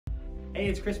Hey,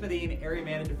 it's Chris Medine, Area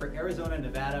Manager for Arizona,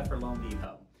 Nevada for Loan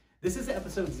Depot. This is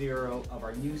episode 0 of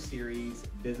our new series,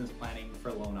 Business Planning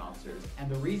for Loan Officers. And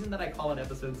the reason that I call it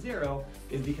episode 0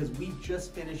 is because we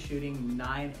just finished shooting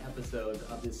 9 episodes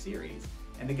of this series.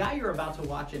 And the guy you're about to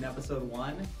watch in episode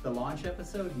 1, the launch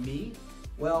episode, me,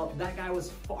 well, that guy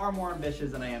was far more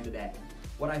ambitious than I am today.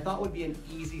 What I thought would be an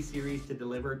easy series to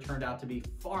deliver turned out to be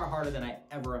far harder than I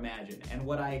ever imagined. And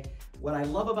what I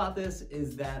love about this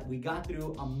is that we got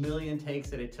through a million takes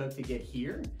that it took to get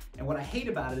here. And what I hate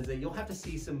about it is that you'll have to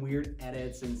see some weird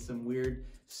edits and some weird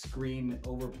screen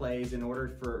overplays in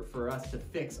order for us to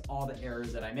fix all the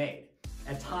errors that I made.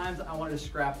 At times, I wanted to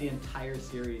scrap the entire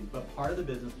series, but part of the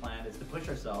business plan is to push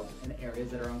ourselves in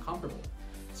areas that are uncomfortable.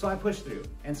 So I pushed through,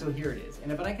 and so here it is. And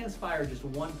if I can inspire just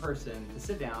one person to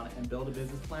sit down and build a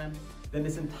business plan, then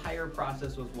this entire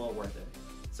process was well worth it.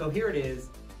 So here it is,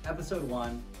 episode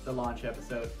 1, the launch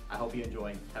episode. I hope you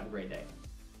enjoy. Have a great day.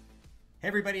 Hey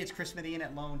everybody, it's Chris Medine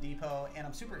at Loan Depot, and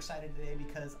I'm super excited today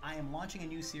because I am launching a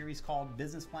new series called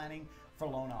Business Planning for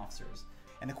Loan Officers.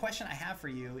 And the question I have for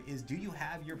you is, do you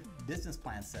have your business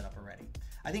plan set up already?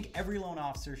 I think every loan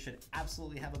officer should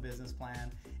absolutely have a business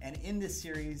plan. And in this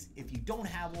series, if you don't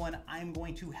have one, I'm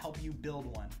going to help you build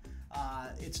one.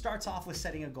 It starts off with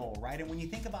setting a goal, right? And when you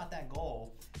think about that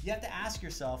goal, you have to ask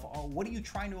yourself, what are you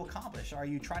trying to accomplish? Are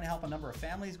you trying to help a number of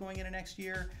families going into next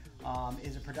year?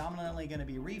 Is it predominantly going to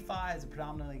be refi? Is it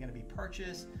predominantly going to be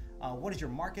purchase? What does your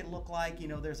market look like? You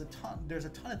know, there's a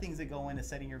ton of things that go into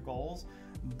setting your goals.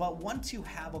 But once you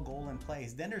have a goal in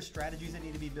place, then there's strategies that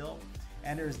need to be built,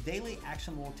 and there's daily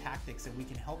actionable tactics that we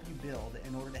can help you build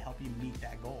in order to help you meet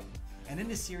that goal. And in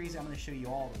this series, I'm going to show you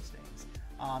all those things,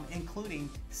 including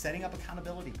setting up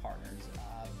accountability partners,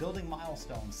 building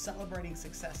milestones, celebrating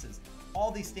successes. All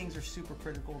these things are super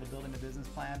critical to building a business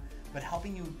plan, but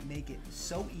helping you make it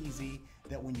so easy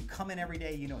that when you come in every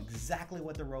day, you know exactly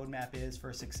what the roadmap is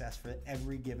for success for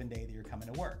every given day that you're coming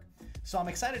to work. So I'm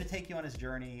excited to take you on this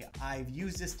journey. I've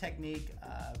used this technique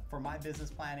for my business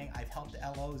planning. I've helped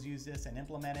LOs use this and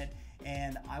implement it,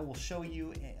 and I will show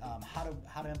you how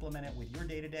to implement it with your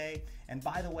day-to-day. And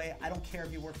by the way, I don't care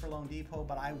if you work for Loan Depot,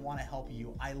 but I want to help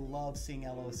you. I love seeing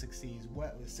LOs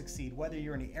succeed, whether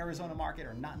you're in the Arizona market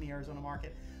or not in the Arizona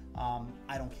market.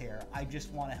 I don't care. I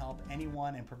just want to help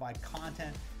anyone and provide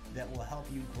content that will help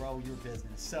you grow your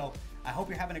business. So I hope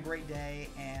you're having a great day,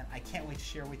 and I can't wait to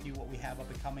share with you what we have up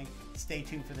and coming. Stay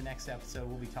tuned for the next episode.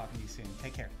 We'll be talking to you soon.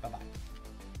 Take care. Bye-bye.